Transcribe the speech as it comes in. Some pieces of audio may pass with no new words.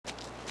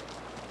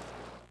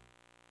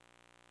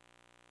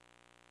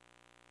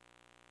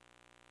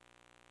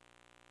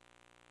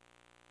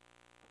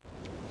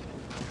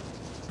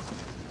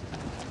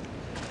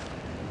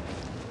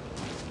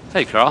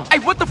Hey, Carl. Hey,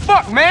 what the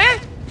fuck, man?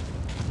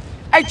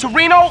 Hey,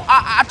 Torino,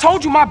 I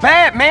told you my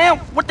bad, man.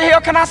 What the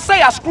hell can I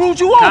say? I screwed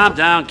you over. Calm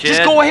down, kid.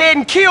 Just go ahead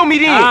and kill me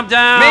then. Calm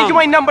down. Man, you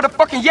ain't nothing but a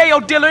fucking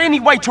yayo dealer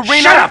anyway,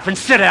 Torino. Shut up and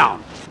sit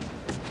down.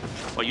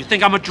 What, you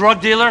think I'm a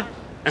drug dealer?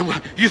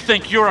 And you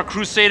think you're a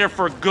crusader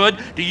for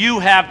good? Do you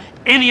have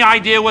any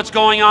idea what's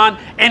going on?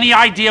 Any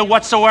idea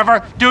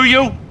whatsoever? Do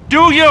you?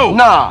 Do you?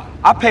 Nah,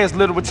 I pay as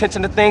little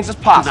attention to things as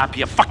Do possible. not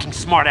be a fucking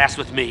smartass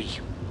with me.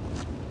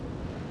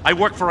 I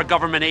work for a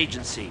government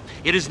agency.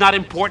 It is not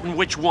important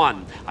which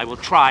one. I will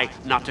try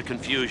not to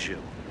confuse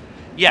you.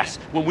 Yes,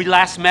 when we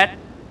last met,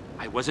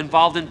 I was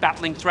involved in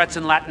battling threats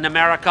in Latin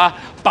America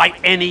by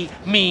any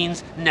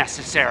means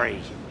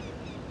necessary.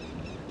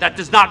 That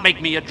does not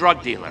make me a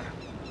drug dealer.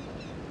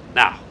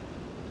 Now,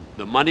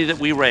 the money that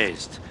we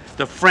raised,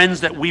 the friends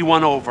that we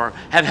won over,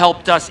 have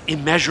helped us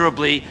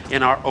immeasurably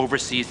in our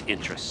overseas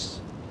interests.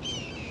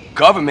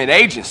 Government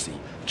agency?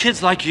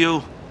 Kids like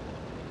you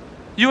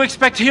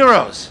expect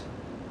heroes.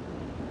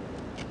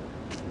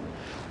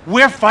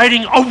 We're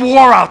fighting a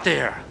war out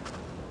there.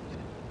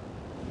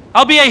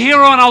 I'll be a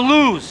hero and I'll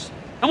lose.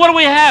 And what do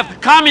we have?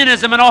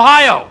 Communism in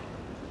Ohio.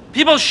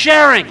 People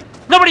sharing.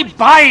 Nobody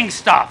buying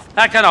stuff.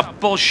 That kind of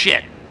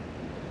bullshit.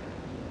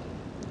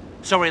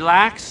 So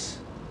relax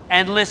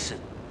and listen.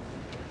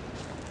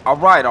 All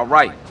right,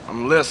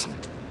 I'm listening.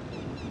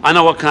 I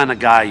know what kind of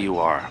guy you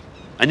are.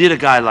 I need a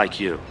guy like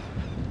you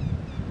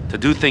to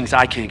do things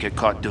I can't get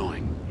caught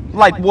doing.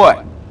 Like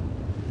what?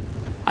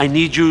 I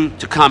need you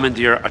to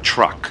commandeer a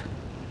truck.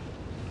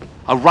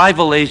 A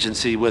rival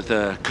agency with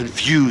a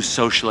confused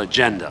social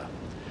agenda.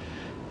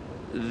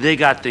 They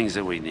got things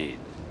that we need.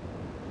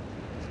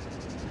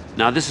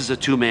 Now, this is a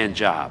two-man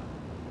job.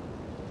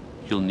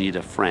 You'll need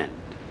a friend.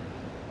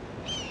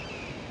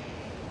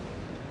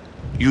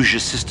 Use your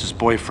sister's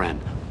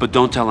boyfriend, but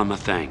don't tell him a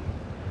thing.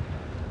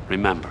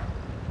 Remember,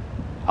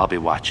 I'll be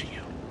watching you.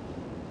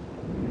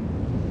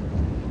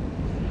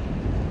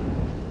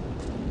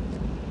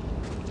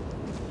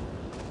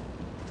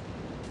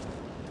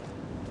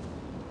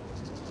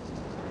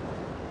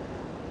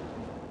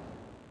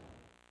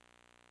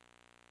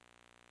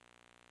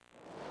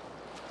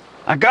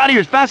 I got here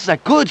as fast as I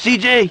could,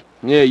 CJ.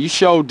 Yeah, you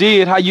sure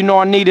did. How you know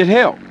I needed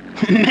help?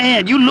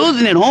 Man, you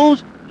losing it,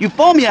 Holmes. You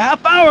phoned me a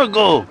half hour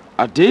ago.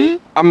 I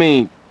did? I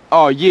mean,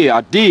 oh yeah,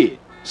 I did.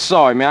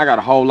 Sorry, man, I got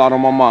a whole lot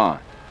on my mind.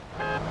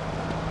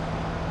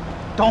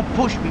 Don't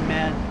push me,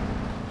 man.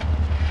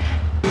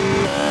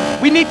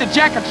 We need to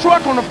jack a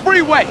truck on the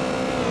freeway.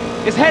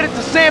 It's headed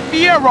to San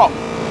Fierro.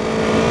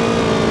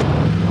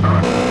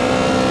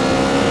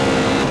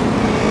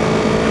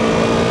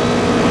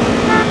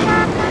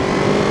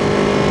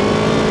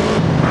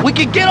 We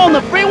could get on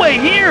the freeway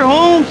here,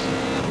 Holmes.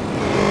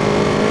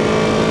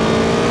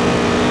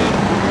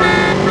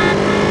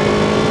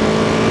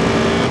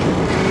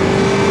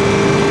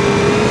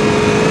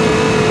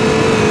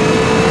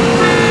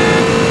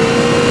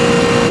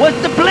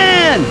 What's the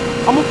plan?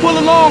 I'm gonna pull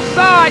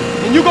alongside,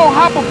 and you gonna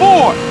hop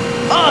aboard.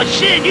 Oh,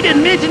 shit, you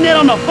didn't mention that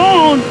on the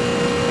phone.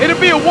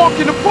 It'll be a walk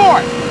in the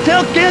park.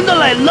 Tell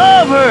Kendall I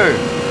love her.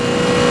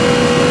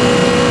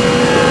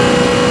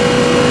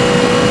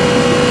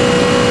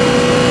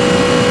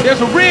 There's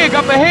a rig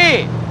up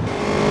ahead.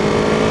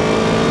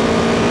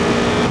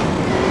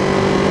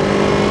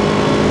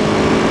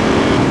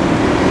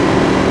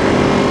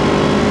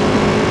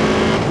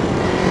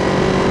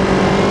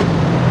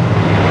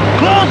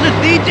 Closer,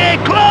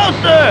 CJ,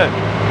 closer!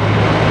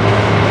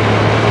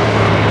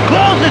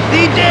 Closer,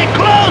 CJ,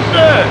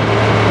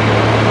 closer!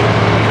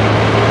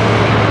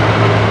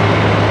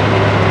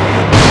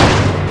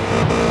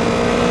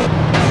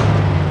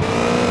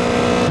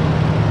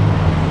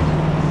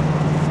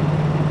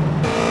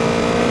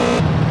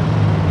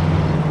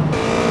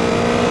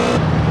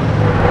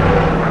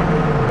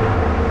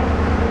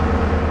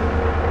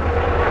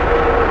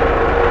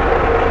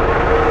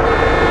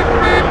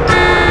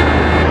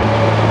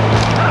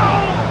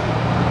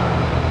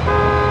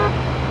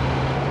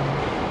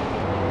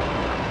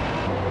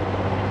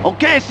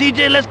 Okay,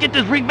 CJ, let's get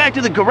this rig back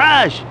to the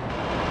garage.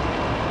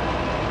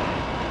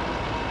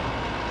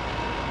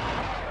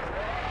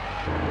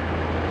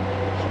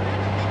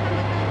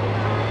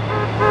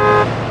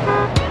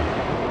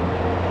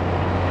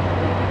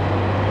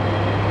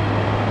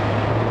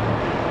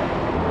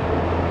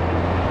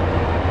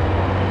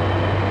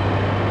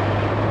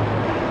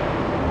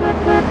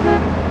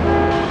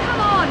 Come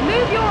on,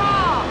 move your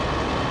arm!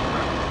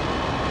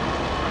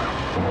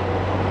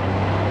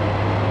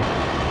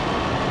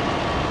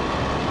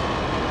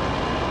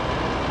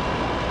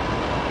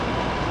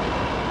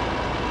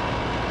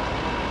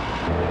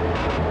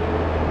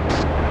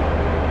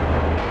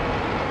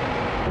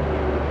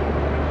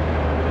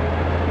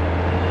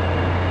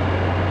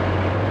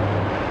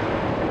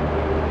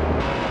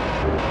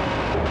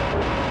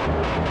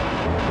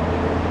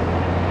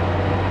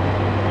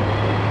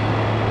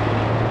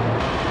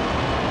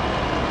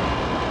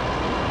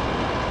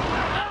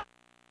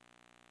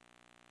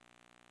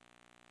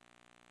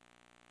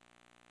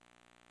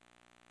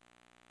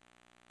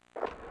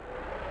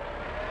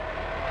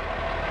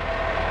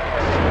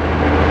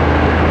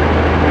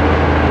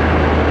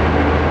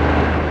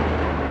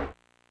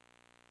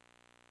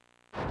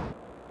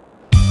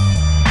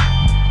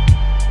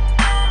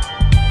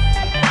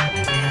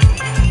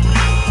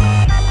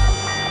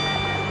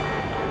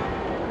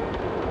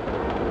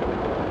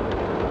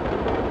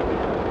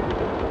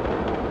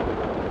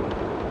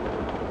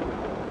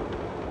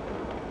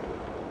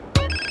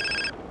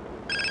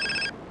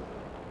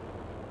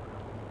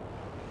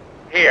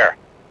 Here.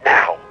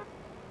 Now.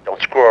 Don't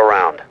screw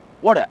around.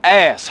 What an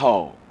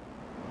asshole.